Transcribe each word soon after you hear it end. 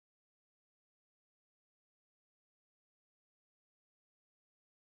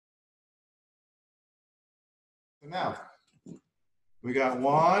Now, we got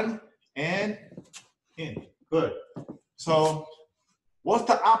one and in. Good. So, what's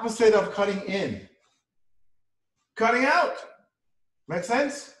the opposite of cutting in? Cutting out. Make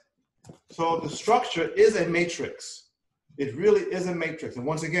sense? So the structure is a matrix. It really is a matrix. And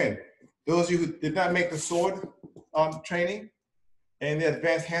once again, those of you who did not make the sword training and the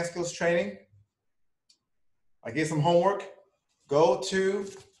advanced hand skills training, I gave some homework. Go to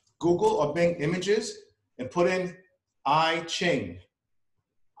Google or Bing Images and put in I Ching.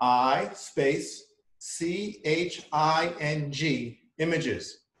 I space CHING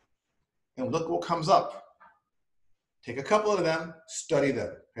images. And look what comes up. Take a couple of them, study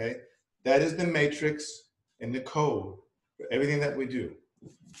them, okay? That is the matrix and the code for everything that we do.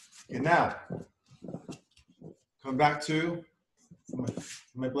 And now, come back to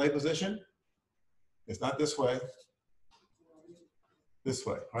my blade position. It's not this way,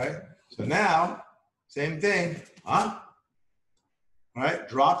 right? So now, same thing, huh? All right,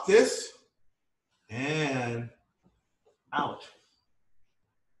 drop this and out.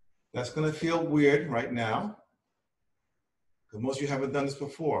 That's gonna feel weird right now, because most of you haven't done this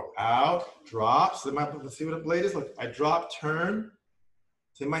before. Out, drop, so let's see what the blade is. Look, I drop, turn,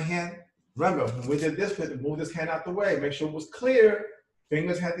 see my hand. Remember, when we did this, we had to move this hand out the way, make sure it was clear.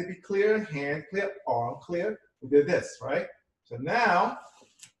 Fingers had to be clear, hand clear, arm clear. We did this, right? So now,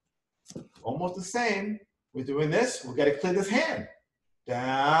 almost the same. We're doing this, we gotta clear this hand.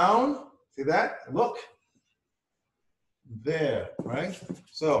 Down, see that? Look. There, right?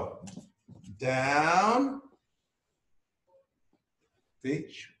 So, down.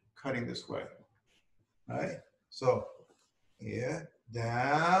 See, cutting this way, right? So, here,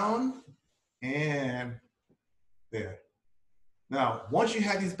 down, and there. Now, once you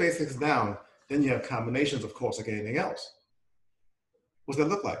have these basics down, then you have combinations, of course, like anything else. What's that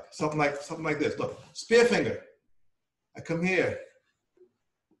look like? Something like this. Look, spear finger. I come here.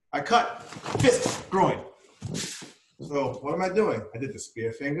 I cut, fist, groin. So what am I doing? I did the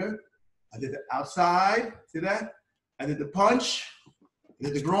spear finger. I did the outside. See that? I did the punch. I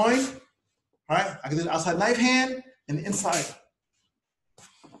did the groin. Right? I did the outside knife hand and the inside.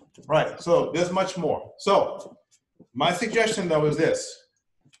 Right. So there's much more. So my suggestion though is this: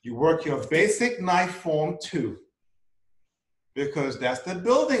 you work your basic knife form 2, because that's the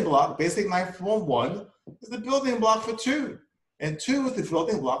building block. Basic knife form 1 is the building block for 2, and 2 is the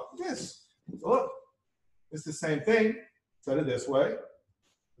building block for this. So look, it's the same thing. Started this way,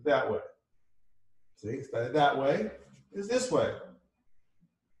 that way. See, started that way, is this way.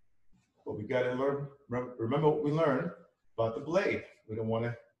 But we got to learn. Remember what we learned about the blade. We don't want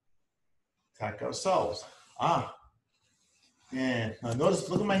to attack ourselves. And now notice,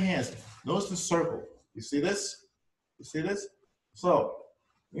 look at my hands. Notice the circle. You see this? You see this? So,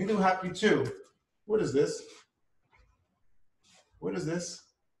 when you do Hapkido, what is this? What is this?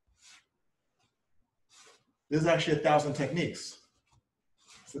 This is actually 1,000 techniques.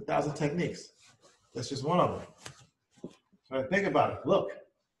 It's 1,000 techniques. That's just one of them. So think about it. Look.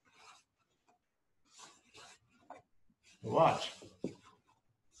 Watch.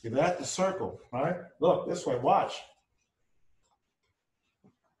 See that? The circle, right? Look, this way, watch.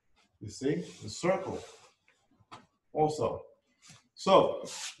 You see? The circle. Also. So,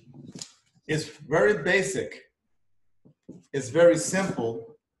 it's very basic, it's very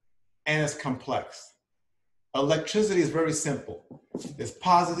simple, and it's complex. Electricity is very simple. It's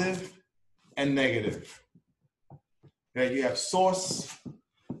positive and negative. Okay, you have source,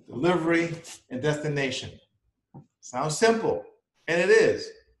 delivery, and destination. Sounds simple, and it is,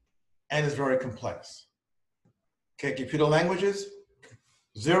 and it's very complex. Okay, computer languages,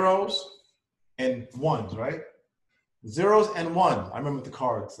 zeros and ones, right? Zeros and one. I remember the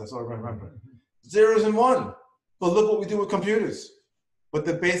cards, that's all I remember. Zeros and one. But look what we do with computers. But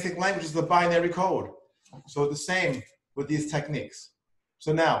the basic language is the binary code. So the same with these techniques.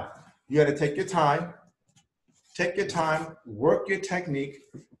 So now, you gotta take your time, work your technique,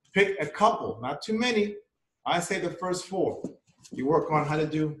 pick a couple, not too many. I say the first 4. You work on how to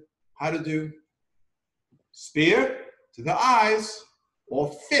do spear to the eyes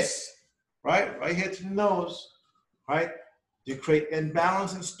or fist, right? Right here to the nose, right? You create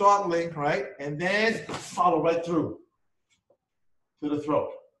imbalance and startling, right? And then follow right through to the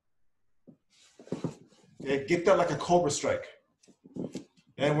throat. Okay, get that like a cobra strike.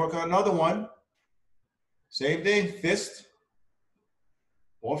 Then work on another one. Same thing, fist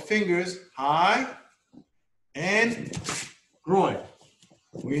or fingers, high and groin.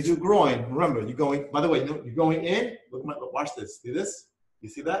 When you do groin, remember, you're going, by the way, you're going in. Look, watch this. See this? You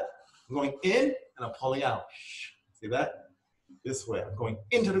see that? I'm going in and I'm pulling out. See that? this way. I'm going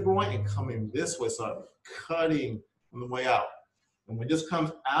into the groin and coming this way. So I'm cutting on the way out. And when this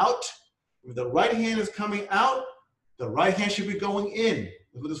comes out, when the right hand is coming out, the right hand should be going in.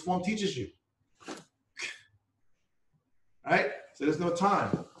 That's what this form teaches you. All right? So there's no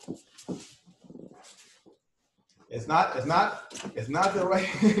time. It's not the right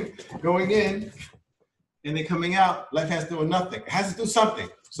hand going in and then coming out, left hand's doing nothing. It has to do something.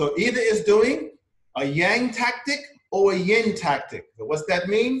 So either it's doing a yang tactic or a yin tactic. So what's that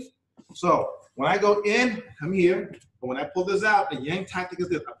mean? So when I go in, come here. But when I pull this out, the yang tactic is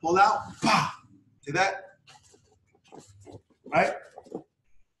this. I pull out, bah! See that? Right?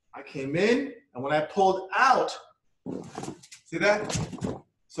 I came in, and when I pulled out, see that?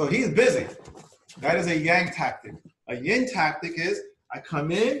 So he's busy. That is a yang tactic. A yin tactic is I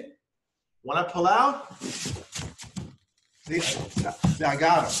come in, when I pull out, see I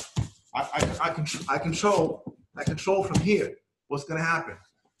got him. I control from here what's going to happen.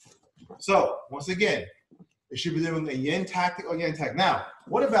 So once again, it should be doing a yin tactic or yang tactic. Now,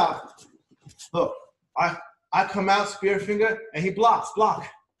 what about, look, I come out, spear finger, and he blocks, block.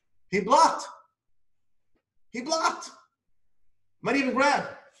 He blocked. He blocked. Might even grab.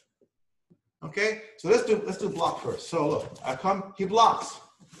 Okay, so let's do block first. So look, I come, he blocks.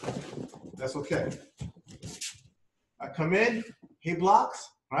 That's okay. I come in, he blocks,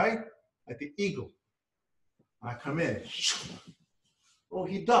 right? Like the eagle. I come in. Oh,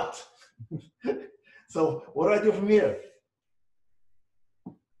 he ducked. So what do I do from here?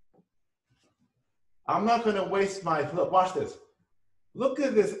 I'm not going to waste my, look, watch this. Look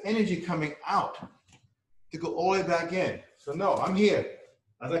at this energy coming out to go all the way back in. So no, I'm here.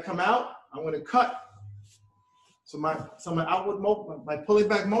 As I come out, I'm going to cut. So my outward motion, my pulling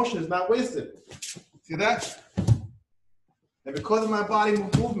back motion is not wasted. See that? And because of my body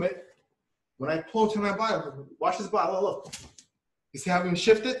movement, when I pull to my body, watch this body, look. You see how I'm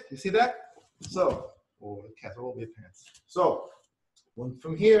shifted? You see that? So, oh, the cat's all over your pants. So,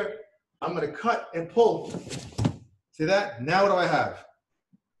 from here, I'm going to cut and pull. See that? Now what do I have?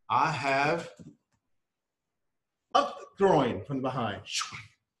 I have up the groin from behind.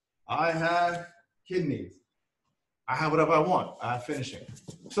 I have kidneys. I have whatever I want. I have finishing.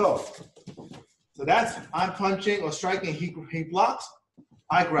 So that's, I'm punching or striking, he blocks,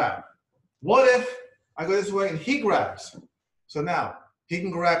 I grab. What if I go this way and he grabs? So now, he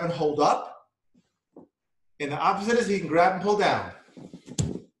can grab and hold up. And the opposite is he can grab and pull down.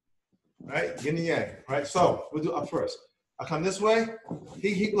 Right? Yin and yang. Right? So we'll do up first. I come this way.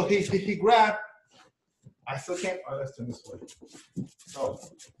 He grabbed. I still can't. Oh, let's turn this way. So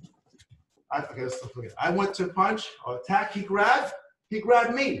okay, let's forget. I went to punch or attack. He grabbed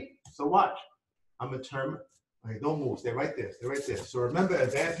me. So watch. I'm gonna turn. Okay, don't move. Stay right there. Stay right there. So remember,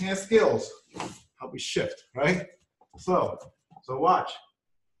 advanced hand skills help me shift. Right? So watch.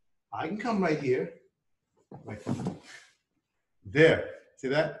 I can come right here. Like there. See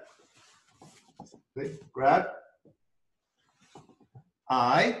that? See? Grab.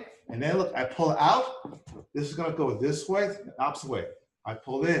 And then look, I pull out. This is gonna go this way, the opposite way. I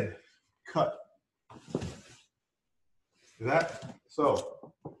pull in, cut. See that?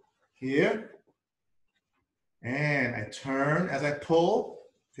 So here, and I turn as I pull.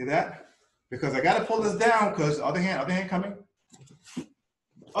 See that? Because I gotta pull this down because other hand coming.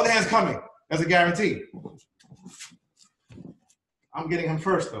 Other hand's coming. That's a guarantee. I'm getting him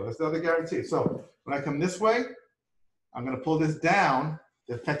first though. That's the other guarantee. So when I come this way, I'm gonna pull this down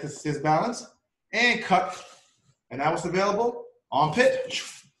to affect his balance and cut. And now what's available? Armpit.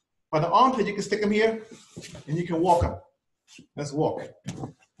 By the armpit, you can stick him here and you can walk him. Let's walk.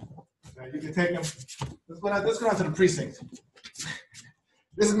 Now you can take him. Let's go down to the precinct.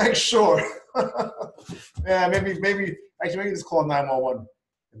 Just make sure. Yeah, maybe just call 911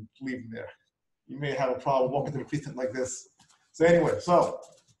 and leave him there. You may have a problem walking to the precinct like this. So anyway, so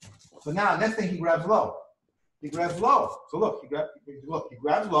now next thing he grabs low. He grabs low. So look, he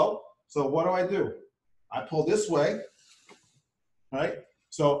grabs low. So what do? I pull this way, right?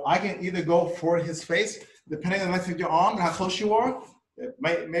 So I can either go for his face, depending on the length of your arm and how close you are. It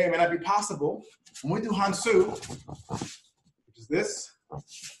may or may not be possible. When we do Hansu, which is this,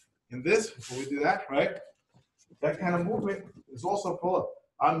 and this, when we do that, right? That kind of movement is also pull up.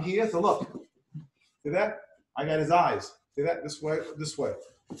 I'm here, so look. See that? I got his eyes. See that? This way, this way.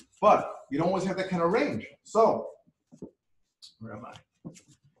 But you don't always have that kind of range. So, where am I?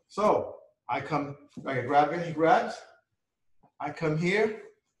 So, I grab it, he grabs. I come here.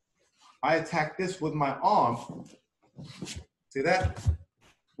 I attack this with my arm. See that?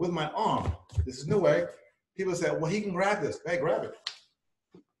 With my arm. This is new way. People say, well, he can grab this. Hey, grab it.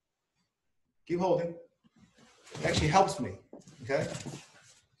 Keep holding. It actually helps me. Okay?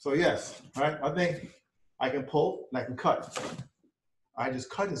 So yes, right? I think I can pull and I can cut. I just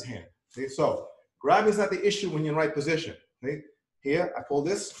cut his hand. See? So grabbing is not the issue when you're in the right position. See? Here, I pull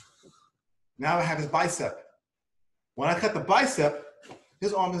this. Now I have his bicep. When I cut the bicep,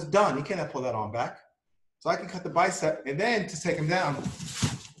 his arm is done. He cannot pull that arm back. So I can cut the bicep, and then to take him down,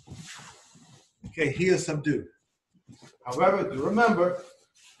 okay, he is subdued. However, do remember,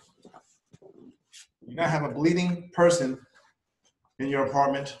 you're not have a bleeding person in your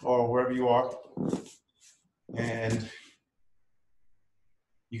apartment or wherever you are, and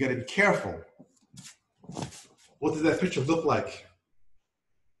you got to be careful. What does that picture look like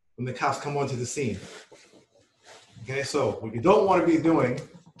when the cops come onto the scene? Okay, so what you don't want to be doing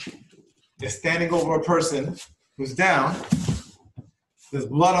is standing over a person who's down, there's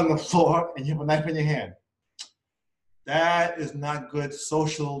blood on the floor, and you have a knife in your hand. That is not good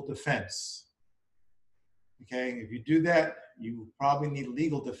social defense. Okay, if you do that, you probably need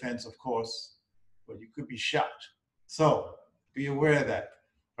legal defense, of course, but you could be shot. So be aware of that,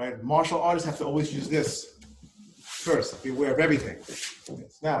 right? Martial artists have to always use this first. Be aware of everything.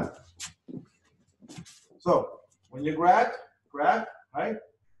 Now, so when you grab, right?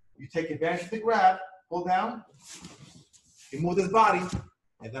 You take advantage of the grab, pull down, he moved his body,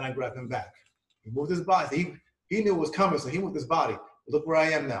 and then I grab him back. He moved his body. He knew it was coming, so he moved his body. Look where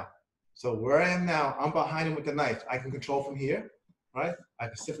I am now. So where I am now, I'm behind him with the knife. I can control from here, right? I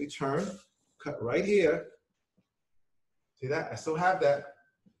can simply turn, cut right here. See that? I still have that.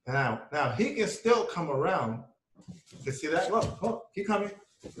 Now he can still come around. You see that? Look, keep coming.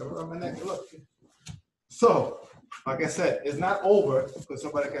 Around my neck. Look. So, like I said, it's not over because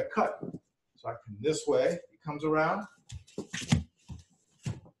somebody got cut. So I come this way. He comes around.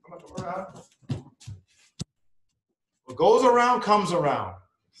 Come around. What goes around comes around.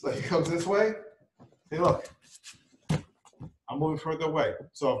 So he comes this way. See, look. I'm moving further away.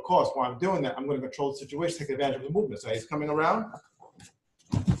 So, of course, while I'm doing that, I'm going to control the situation, take advantage of the movement. So he's coming around.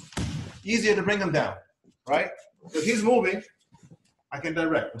 Easier to bring him down, right? If he's moving, I can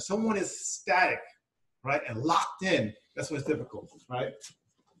direct. When someone is static, right, and locked in, that's when it's difficult, right?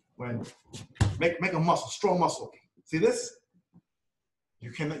 When make a muscle, strong muscle. See this?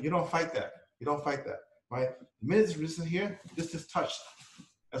 You don't fight that. You don't fight that, right? The minute this is here, just touch.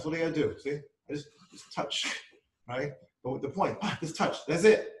 That's what they gotta do. See? Just touch, right? But with the point, just touch. That's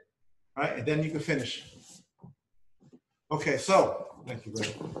it, right? And then you can finish. Okay, so thank you,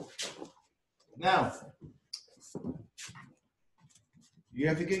 brother. Now, you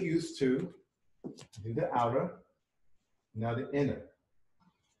have to get used to do the outer, now the inner.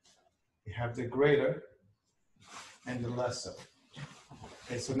 You have the greater and the lesser.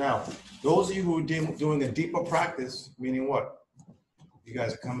 Okay, so now, those of you who are doing a deeper practice, meaning what? You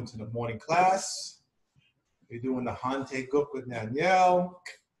guys are coming to the morning class, you're doing the Hante Guk with Danielle,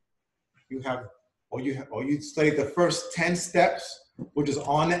 you studied the first 10 steps, which is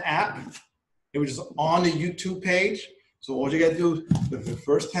on the app, which is on the YouTube page. So all you gotta do with the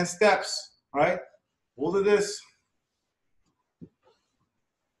first 10 steps, right? All of this,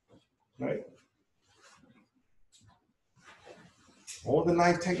 right? All the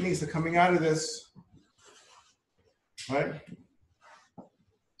knife techniques are coming out of this, right?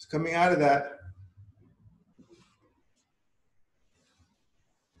 It's coming out of that,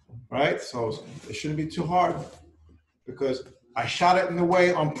 right? So it shouldn't be too hard because I shot it in the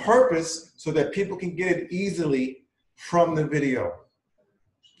way on purpose so that people can get it easily from the video.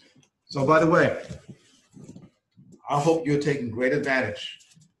 So by the way, I hope you're taking great advantage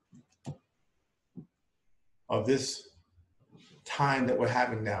of this time that we're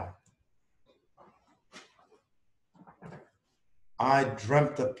having now. I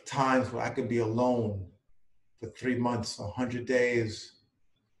dreamt of times where I could be alone for 3 months, 100 days.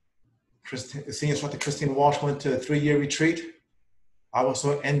 The senior instructor Christine Walsh went to a 3-year retreat. I was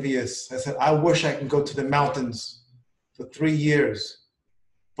so envious. I said, I wish I could go to the mountains for 3 years.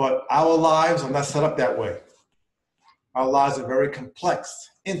 But our lives are not set up that way. Our lives are very complex,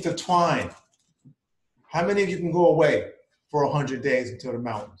 intertwined. How many of you can go away for 100 days into the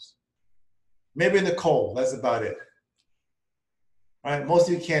mountains? Maybe in the cold, that's about it. Right? Most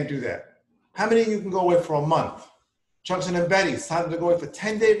of you can't do that. How many of you can go away for a month? Junction and Betty decided to go away for a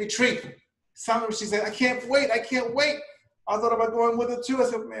 10-day retreat. She said, I can't wait. I thought about going with her too. I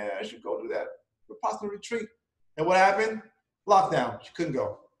said, man, I should go do that. The possible retreat. And what happened? Lockdown. She couldn't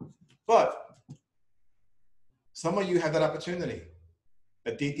go. But some of you have that opportunity.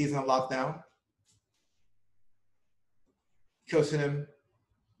 Aditi's in lockdown. Kyosunim,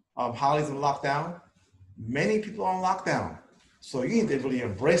 Holly's in lockdown. Many people are on lockdown. So you need to really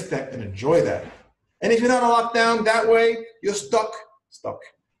embrace that and enjoy that. And if you're not on lockdown that way, you're stuck.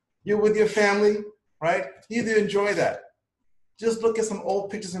 You're with your family, right? You do enjoy that. Just look at some old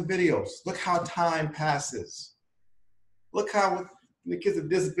pictures and videos. Look how time passes. Look how the kids are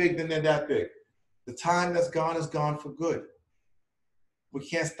this big, then they're that big. The time that's gone is gone for good. We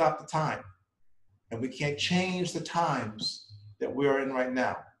can't stop the time. And we can't change the times that we are in right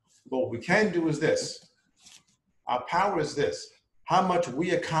now. But what we can do is this. Our power is this. How much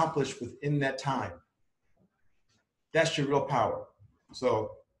we accomplish within that time. That's your real power.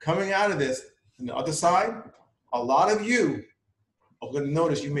 So coming out of this, on the other side, a lot of you are going to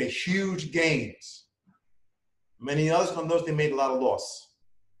notice you made huge gains. Many others are going to notice they made a lot of loss.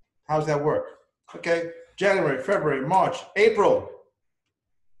 How does that work? Okay, January, February, March, April.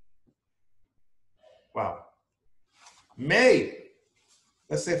 Wow. May,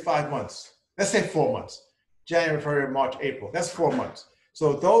 let's say 5 months. Let's say 4 months. January, February, March, April. That's 4 months.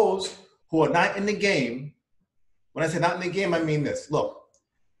 So those who are not in the game, when I say not in the game, I mean this. Look,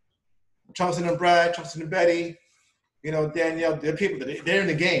 Chunkston and Brad, Chunkston and Betty, you know, Danielle, they're people, they're in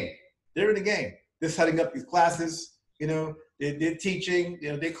the game. They're in the game. They're setting up these classes, you know, they're teaching,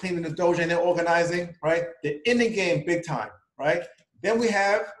 you know, they're cleaning the dojo and they're organizing, right? They're in the game big time, right? Then we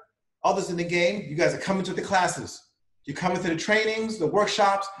have others in the game. You guys are coming to the classes. You're coming to the trainings, the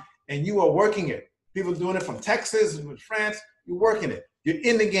workshops, and you are working it. People doing it from Texas and France, you're working it. You're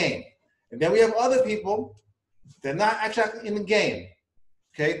in the game. And then we have other people, they're not actually in the game,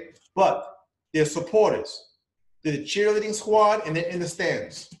 okay? But they're supporters. They're the cheerleading squad and they're in the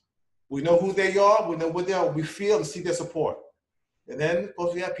stands. We know who they are, we know what they are, we feel and see their support. And then, of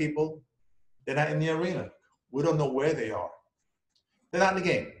course, we have people, they're not in the arena. We don't know where they are. They're not in the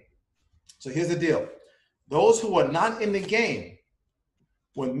game. So here's the deal. Those who are not in the game,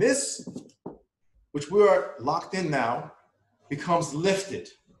 when this, which we are locked in now, becomes lifted,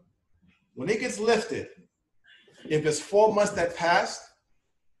 when it gets lifted, if it's 4 months that passed,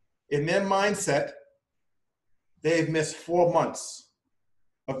 in their mindset, they've missed 4 months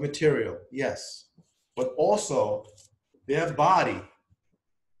of material, yes. But also, their body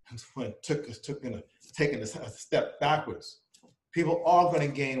taking a step backwards. People are going to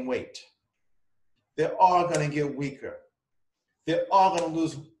gain weight. They are going to get weaker. They are going to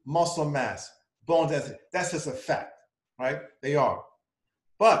lose muscle mass, bone density. That's just a fact, right? They are.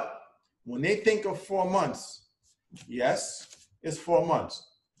 But when they think of 4 months, yes, it's 4 months.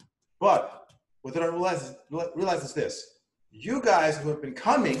 But what they don't realize is this. You guys who have been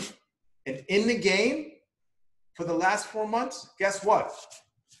coming and in the game for the last 4 months, guess what?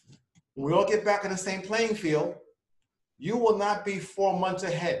 When we all get back in the same playing field, you will not be 4 months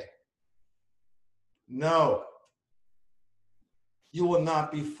ahead. No. You will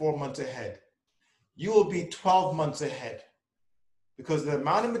not be 4 months ahead. You will be 12 months ahead. Because the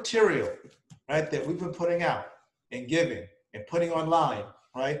amount of material, right, that we've been putting out and giving and putting online,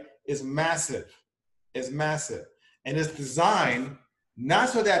 right, is massive. It's massive. And it's designed not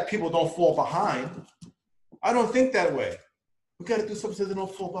so that people don't fall behind. I don't think that way. We got to do something so they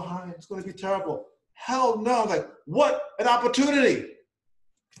don't fall behind. It's going to be terrible. Hell no. Like, what an opportunity.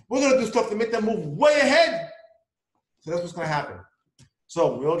 We're going to do stuff to make them move way ahead. So that's what's going to happen.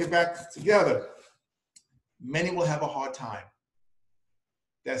 So we all get back together. Many will have a hard time.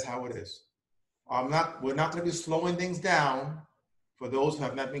 That's how it is. We're not going to be slowing things down for those who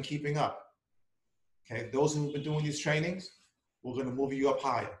have not been keeping up. Okay, those who have been doing these trainings, we're going to move you up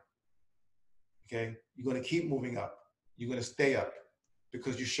higher. Okay, you're going to keep moving up. You're going to stay up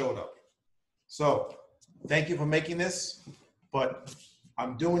because you showed up. So thank you for making this, but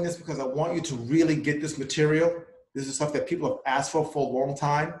I'm doing this because I want you to really get this material. This is stuff that people have asked for a long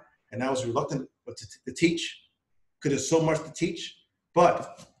time, and I was reluctant to teach because there's so much to teach.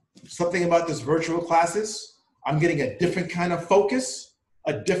 But something about this virtual classes, I'm getting a different kind of focus,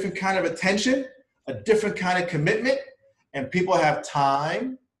 a different kind of attention, a different kind of commitment, and people have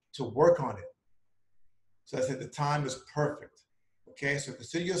time to work on it. So I said the time is perfect. Okay, so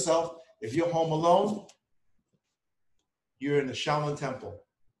consider yourself, if you're home alone, you're in the Shaolin Temple,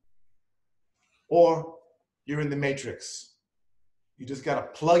 or you're in the Matrix. You just gotta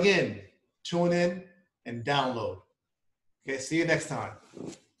plug in, tune in, and download. Okay, see you next time.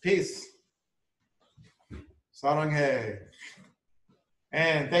 Peace. Saranghae.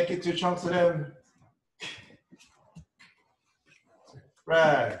 And thank you to Chunks of them.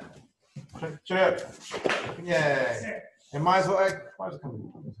 Brad. Chip. Yeah. And might as well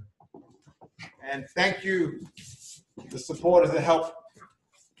come. And thank you, the supporters that helped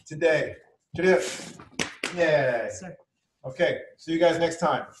today. Chip. Yeah. Okay, see you guys next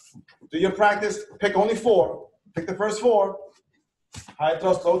time. Do your practice. Pick only 4. Pick the first 4. High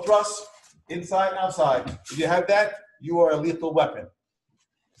thrust, low thrust. inside, outside. If you have that, you are a lethal weapon.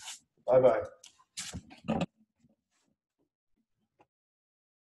 Bye-bye.